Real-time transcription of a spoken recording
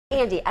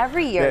Andy,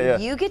 every year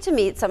you get to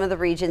meet some of the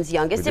region's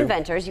youngest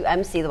inventors. You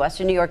MC the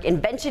Western New York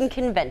Invention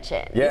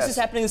Convention. Yes. This is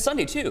happening this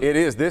Sunday, too. It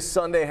is. This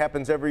Sunday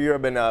happens every year.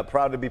 I've been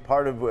proud to be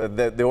part of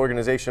the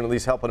organization, at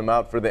least helping them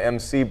out for the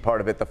MC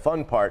part of it, the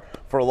fun part,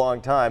 for a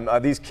long time.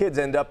 These kids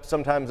end up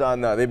sometimes on,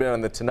 they've been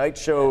on The Tonight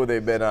Show,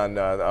 they've been on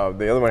the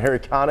other one, Harry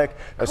Connick.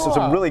 So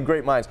some really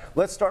great minds.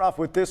 Let's start off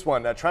with this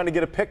one. Trying to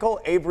get a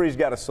pickle. Avery's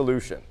got a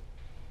solution.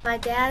 My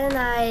dad and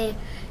I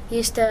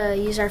used to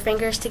use our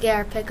fingers to get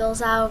our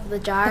pickles out of the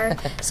jar,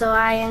 so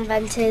I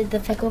invented the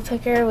pickle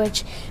picker,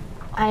 which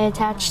I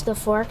attached the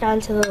fork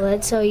onto the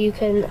lid so you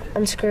can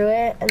unscrew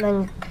it and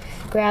then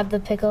grab the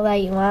pickle that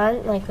you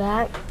want, like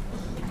that.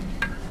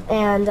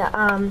 And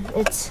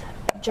it's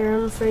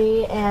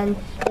germ-free and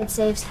it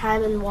saves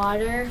time and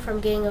water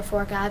from getting a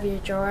fork out of your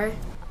drawer.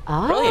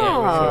 Brilliant.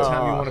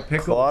 Anytime you want a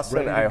pickle,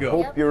 Clausen, I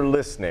hope you're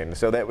listening.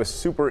 So that was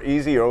super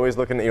easy. You're always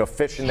looking at,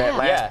 fishing that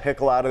last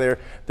pickle out of there.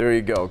 There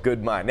you go.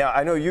 Good mind. Now,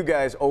 I know you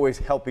guys always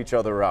help each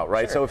other out,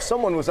 right? Sure. So if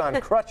someone was on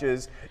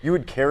crutches, you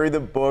would carry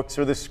the books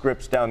or the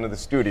scripts down to the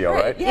studio,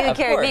 right? You would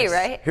carry me,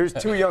 right? Here's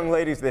two young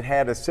ladies that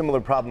had a similar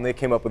problem. They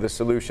came up with a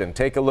solution.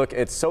 Take a look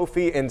at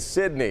Sophie and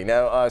Sydney.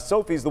 Now,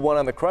 Sophie's the one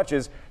on the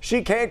crutches.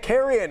 She can't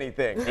carry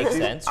anything. Makes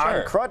sense.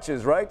 On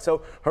crutches, right?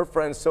 So her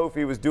friend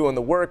Sophie was doing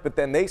the work, but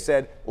then they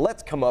said,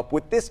 let's come up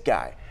with this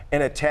guy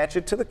and attach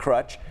it to the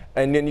crutch,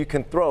 and then you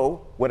can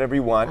throw whatever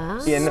you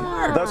want in the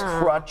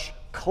crutch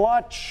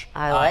clutch.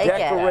 I like it.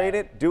 Decorate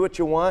it, do what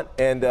you want.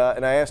 And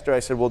I asked her,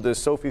 I said, well, does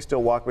Sophie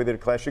still walk with you to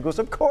class? She goes,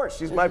 of course,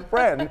 she's my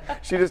friend.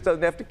 She just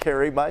doesn't have to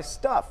carry my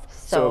stuff.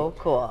 So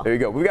cool. There you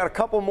go. We've got a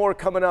couple more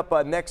coming up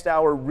next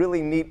hour,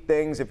 really neat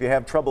things. If you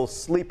have trouble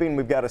sleeping,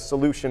 we've got a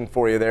solution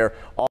for you there.